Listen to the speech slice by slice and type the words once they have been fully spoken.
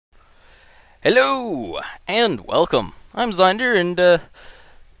Hello, and welcome. I'm Zeinder, and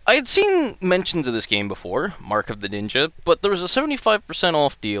I had seen mentions of this game before, Mark of the Ninja, but there was a 75%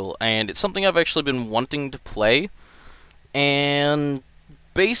 off deal, and it's something I've actually been wanting to play, and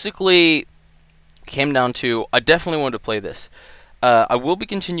basically came down to, I definitely wanted to play this. I will be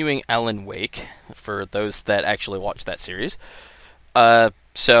continuing Alan Wake, for those that actually watch that series.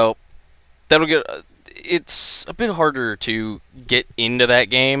 So, that'll get... it's a bit harder to get into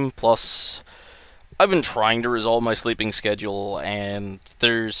that game, plus I've been trying to resolve my sleeping schedule, and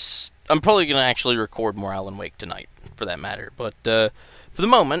I'm probably going to actually record more Alan Wake tonight, for that matter. But for the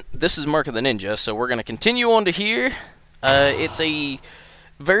moment, this is Mark of the Ninja, so we're going to continue on to here. It's a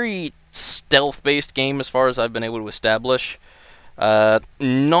very stealth-based game as far as I've been able to establish.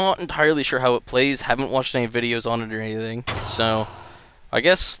 Not entirely sure how it plays, haven't watched any videos on it or anything, so I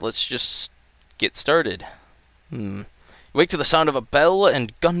guess let's just get started. Wake to the sound of a bell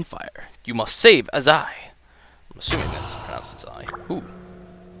and gunfire. You must save Azai. I'm assuming that's pronounced Azai. Ooh.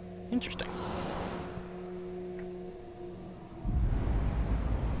 Interesting.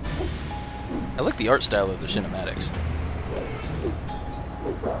 I like the art style of the cinematics.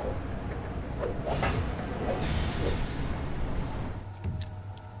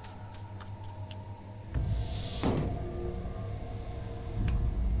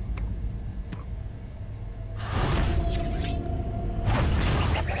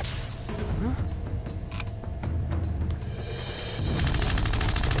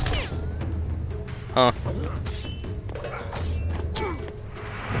 Huh.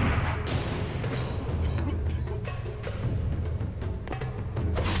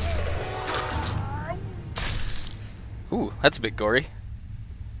 Ooh, that's a bit gory.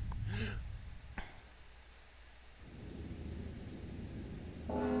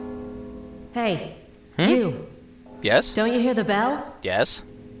 Hey, you. Yes? Don't you hear the bell? Yes.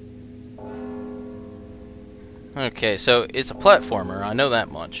 Okay, so it's a platformer, I know that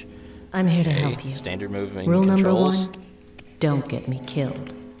much. I'm here to help you. Standard movement Rule controls. number 1, don't get me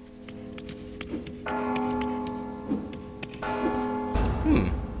killed.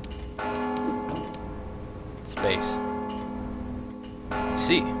 Space.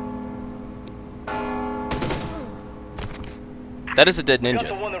 See. That is a dead Got the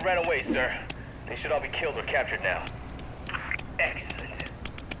ninja. one that ran away, sir. They should all be killed or captured now. Excellent.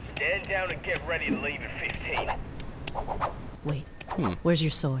 Stand down and get ready to leave at 15. Wait, where's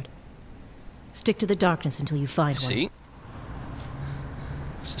your sword? Stick to the darkness until you find one. See?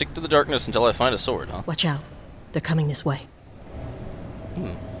 Stick to the darkness until I find a sword, huh? Watch out. They're coming this way.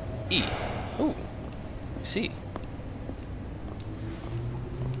 E. Ooh. See.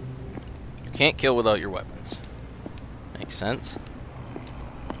 You can't kill without your weapons. Makes sense.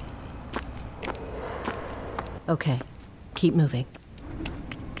 Okay, keep moving.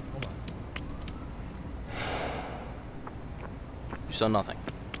 You saw nothing.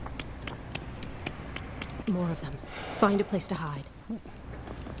 More of them. Find a place to hide.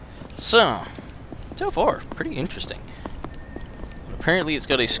 So far, pretty interesting. Apparently it's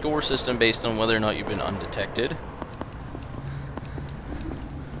got a score system based on whether or not you've been undetected.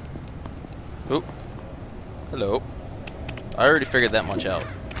 Oh. Hello. I already figured that much out.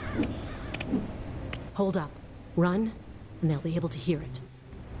 Hold up. Run, and they'll be able to hear it.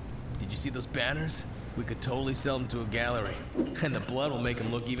 Did you see those banners? We could totally sell them to a gallery, and the blood will make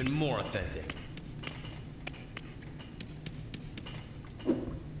them look even more authentic.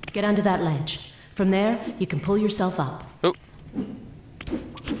 Get under that ledge. From there, you can pull yourself up. Oh.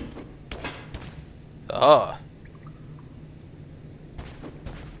 Ah.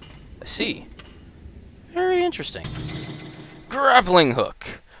 I see. Very interesting. Grappling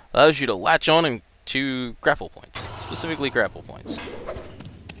hook. Allows you to latch on to grapple points. Specifically grapple points.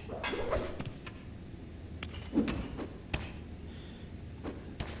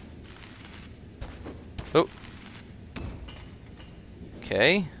 Oh.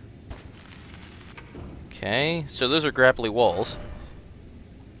 Okay. Okay, so those are grapply walls.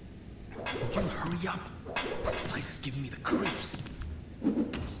 Would you hurry up? This place is giving me the creeps.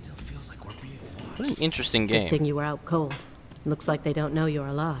 It still feels like we're being watched. What an interesting Good game. thing you were out cold. Looks like they don't know you're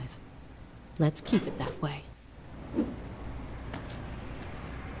alive. Let's keep it that way.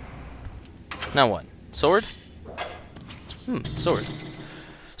 Now what? Sword? Sword.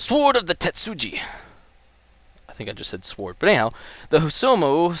 Sword of the Tetsuji. I think I just said sword. But anyhow, the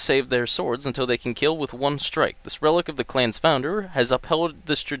Hosomo save their swords until they can kill with one strike. This relic of the clan's founder has upheld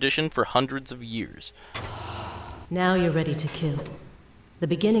this tradition for hundreds of years. Now you're ready to kill. The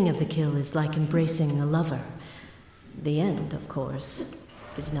beginning of the kill is like embracing a lover. The end, of course,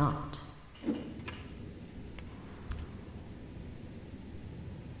 is not.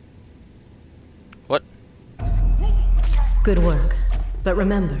 Good work. But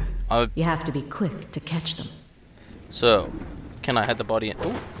remember, Uh, you have to be quick to catch them. So, can I hide the body in...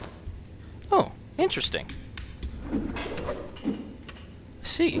 Oh. Oh, interesting. I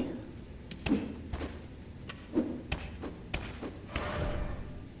see.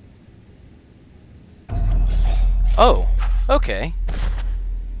 Oh, okay.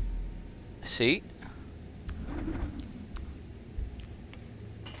 I see.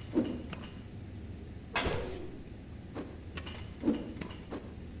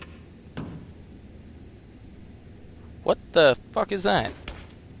 What the fuck is that?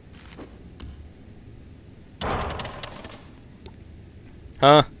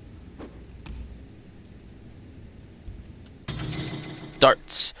 Huh?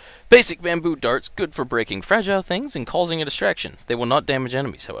 Darts. Basic bamboo darts, good for breaking fragile things and causing a distraction. They will not damage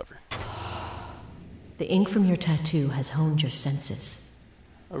enemies, however. The ink from your tattoo has honed your senses.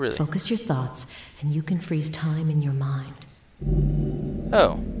 Oh, really? Focus your thoughts, and you can freeze time in your mind.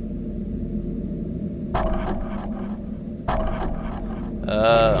 Oh.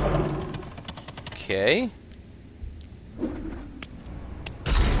 Okay.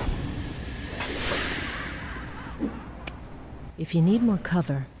 If you need more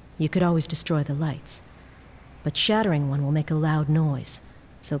cover, you could always destroy the lights. But shattering one will make a loud noise,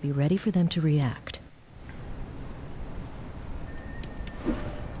 so be ready for them to react.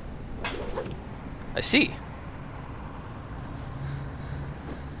 I see.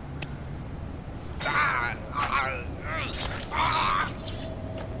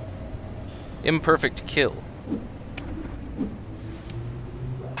 Imperfect kill.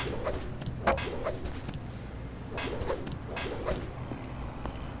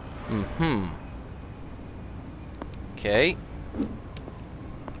 Mm-hmm. Okay.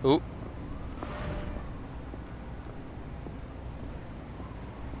 Ooh.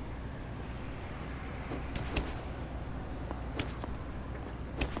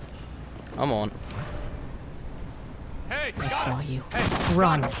 Come on. Hey, I saw you.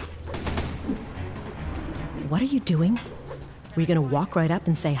 Run. What are you doing? Were you gonna walk right up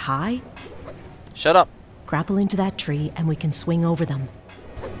and say hi? Shut up. Grapple into that tree and we can swing over them.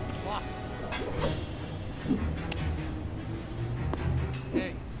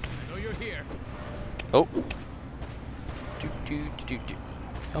 Hey, I know you're here. Oh.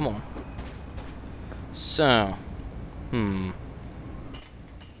 Come on. So.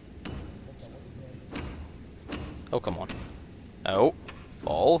 Oh, come on. Oh.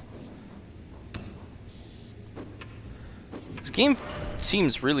 Fall. This game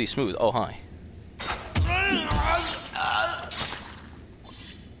seems really smooth. Oh, hi.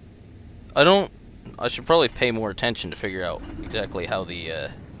 I should probably pay more attention to figure out exactly how the,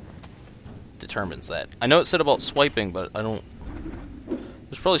 determines that. I know it said about swiping, but I don't...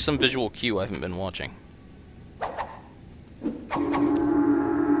 There's probably some visual cue I haven't been watching.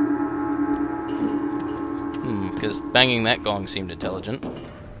 Because banging that gong seemed intelligent.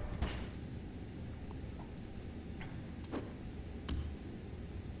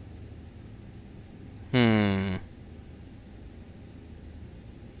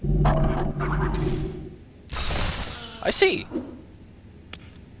 I see.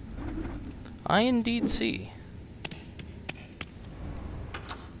 I indeed see.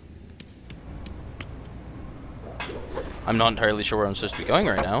 I'm not entirely sure where I'm supposed to be going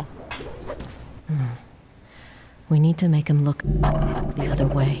right now. We need to make him look the other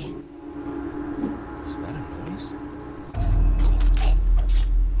way. Is that a noise?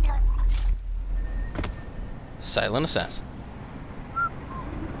 Silent assassin.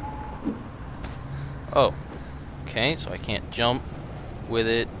 Oh. Okay, so I can't jump with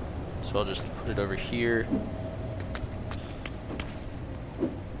it. So I'll just put it over here.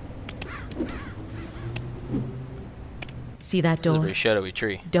 See that This is a door? very shadowy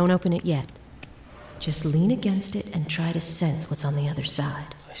tree. Don't open it yet. Just lean against it and try to sense what's on the other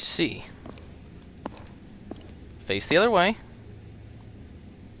side. I see. Face the other way.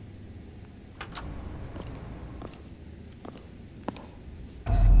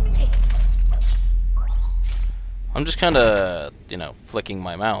 I'm just kind of, flicking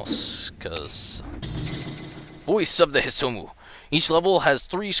my mouse, because... Voice of the Hisomu. Each level has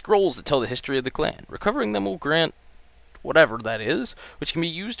 3 scrolls that tell the history of the clan. Recovering them will grant whatever that is, which can be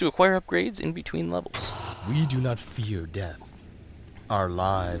used to acquire upgrades in between levels. We do not fear death. Our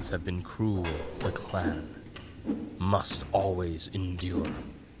lives have been cruel. The clan must always endure.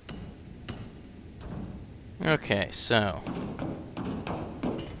 Okay, so...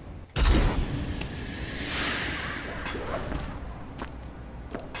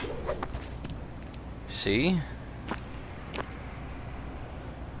 See?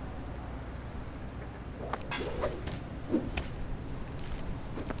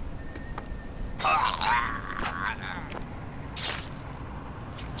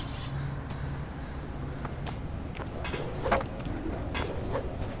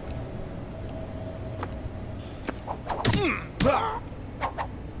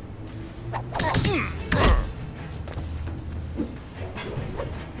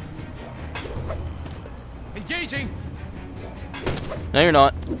 No, you're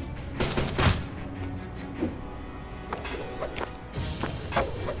not.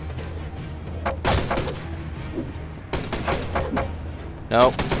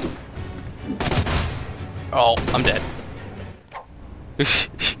 No. Oh, I'm dead.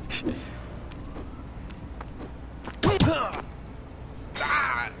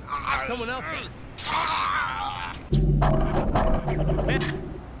 Someone else.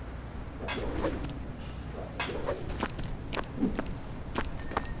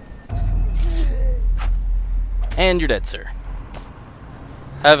 And you're dead, sir.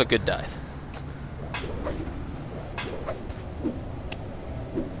 Have a good dive.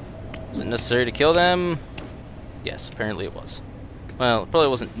 Was it necessary to kill them? Yes, apparently it was. Well, it probably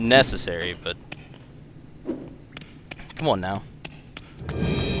wasn't necessary, but... Come on now.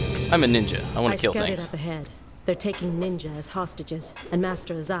 I'm a ninja. I want to kill scouted things. up ahead. They're taking Ninja as hostages, and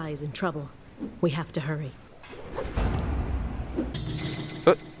Master Azai is in trouble. We have to hurry.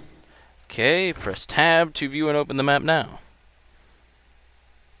 Okay, press tab to view and open the map now.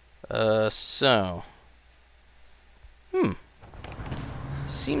 So...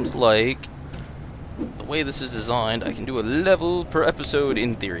 Seems like the way this is designed, I can do a level per episode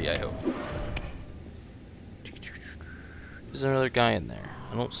in theory, I hope. Is there another guy in there?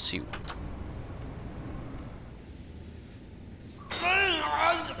 I don't see one.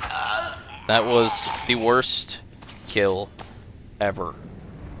 That was the worst kill ever.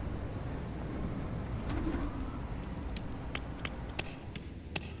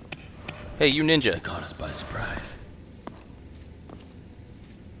 Hey, you ninja. They caught us by surprise.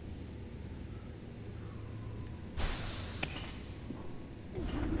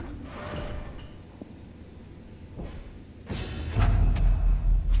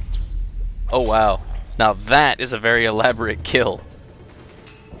 Oh wow. Now that is a very elaborate kill.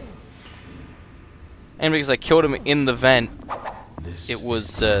 And because I killed him in the vent, it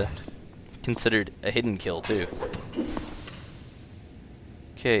was considered a hidden kill too.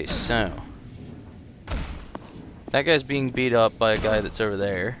 Okay, so that guy's being beat up by a guy that's over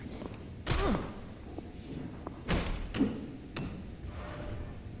there.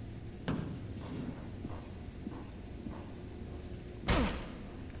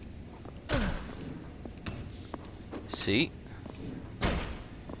 See?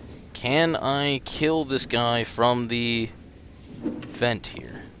 Can I kill this guy from the vent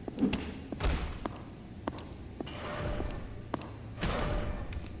here?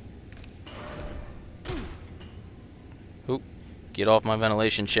 Oop. Get off my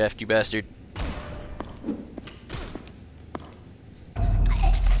ventilation shaft, you bastard.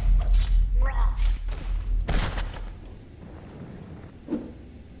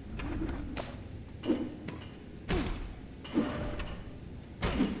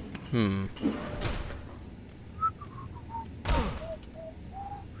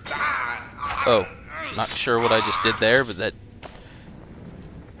 Oh, not sure what I just did there, but that...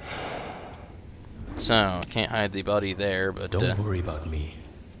 So, can't hide the body there, but... Don't worry about me.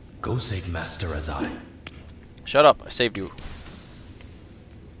 Go save Master Azai. Shut up, I saved you.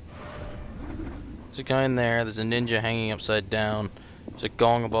 There's a guy in there, there's a ninja hanging upside down, there's a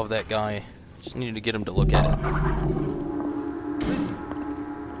gong above that guy. Just needed to get him to look at it.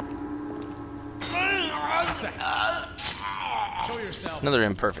 Show yourself. Another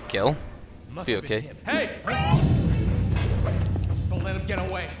imperfect kill. Be okay. Hey! Don't let him get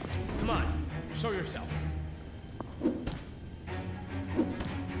away. Come on, show yourself.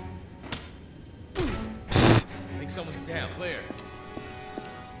 I think someone's down. Clear.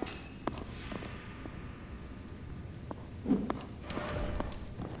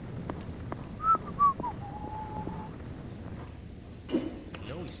 I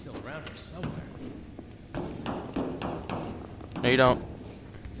know he's still around here somewhere. No, you don't.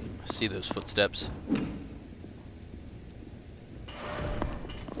 I see those footsteps.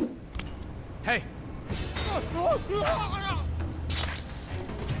 Hey!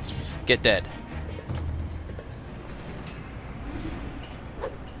 Get dead.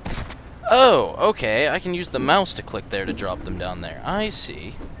 Oh, okay. I can use the mouse to click there to drop them down there. I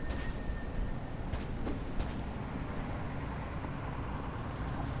see.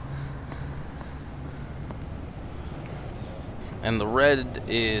 And the red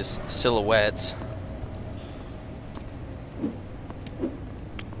is silhouettes.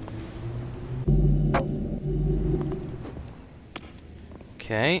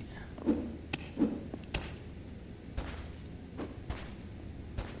 Okay.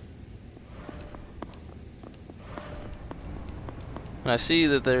 And I see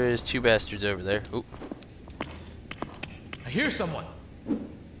that there is two bastards over there. Oop. I hear someone.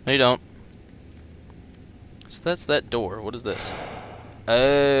 No, you don't. So that's that door. What is this?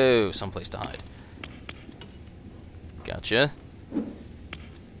 Oh, someplace to hide. Gotcha.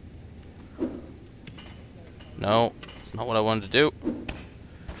 No, it's not what I wanted to do.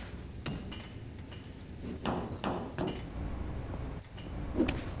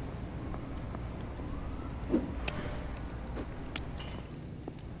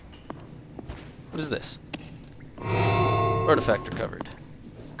 What is this? Artifact recovered.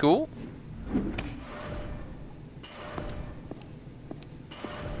 Cool.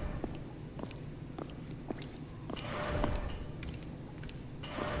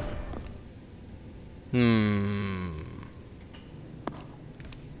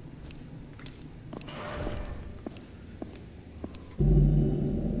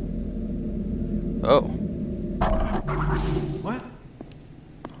 Oh. What?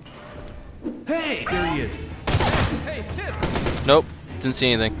 Hey! There he is. Hey, it's him! Nope. Didn't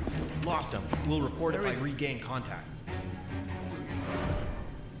see anything. Lost him. We'll report if I regain contact.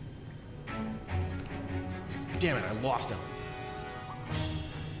 Damn it, I lost him.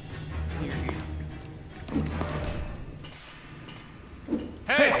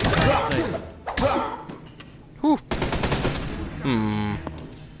 Hey! Whew.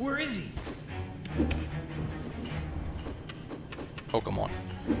 Where is he? Oh, come on.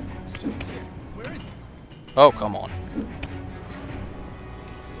 Oh, come on.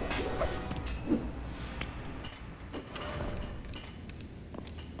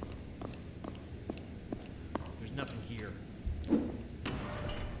 There's nothing here.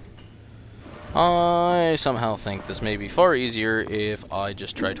 I somehow think this may be far easier if I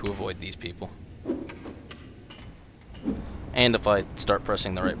just try to avoid these people. And if I start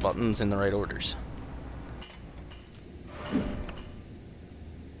pressing the right buttons in the right orders.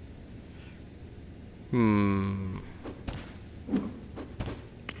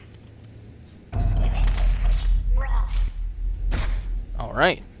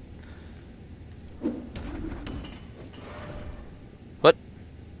 Alright. What?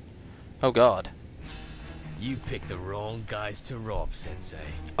 Oh god. You picked the wrong guys to rob, Sensei.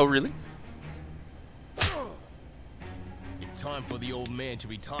 Oh really? It's time for the old man to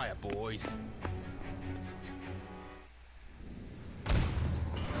retire, boys.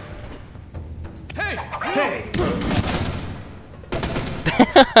 Hey! Hey!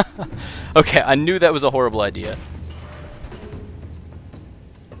 Okay, I knew that was a horrible idea.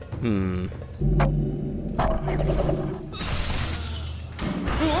 Whoa!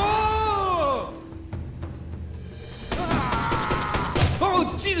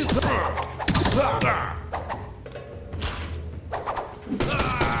 Oh, Jesus!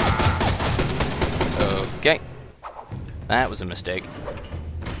 Okay. That was a mistake.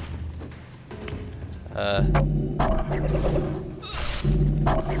 What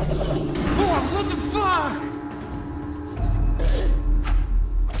the fuck?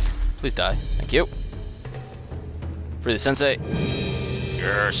 Please die. Thank you. Free the sensei.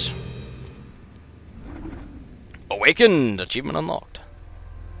 Yes. Awakened! Achievement unlocked.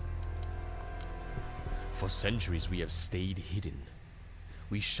 For centuries we have stayed hidden.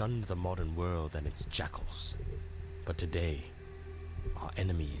 We shunned the modern world and its jackals. But today, our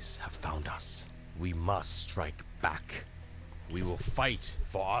enemies have found us. We must strike back. We will fight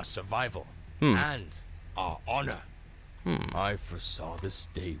for our survival and our honor. I foresaw this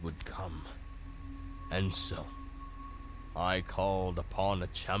day would come. And so, I called upon a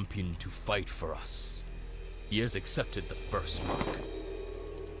champion to fight for us. He has accepted the first mark.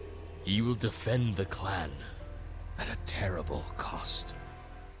 He will defend the clan at a terrible cost.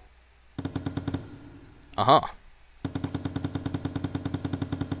 Uh-huh.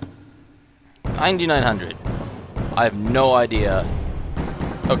 9900. I have no idea.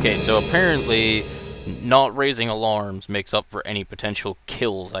 Okay, so apparently not raising alarms makes up for any potential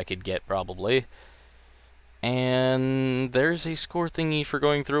kills I could get, probably. And there's a score thingy for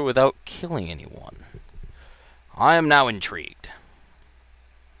going through without killing anyone. I am now intrigued.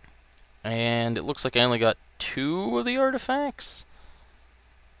 And it looks like I only got 2 of the artifacts?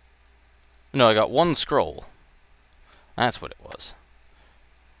 No, I got 1 scroll. That's what it was.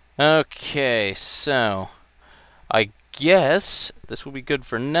 Okay, so I guess this will be good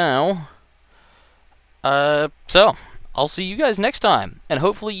for now. So I'll see you guys next time, and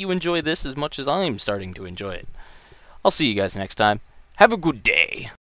hopefully you enjoy this as much as I'm starting to enjoy it. I'll see you guys next time. Have a good day.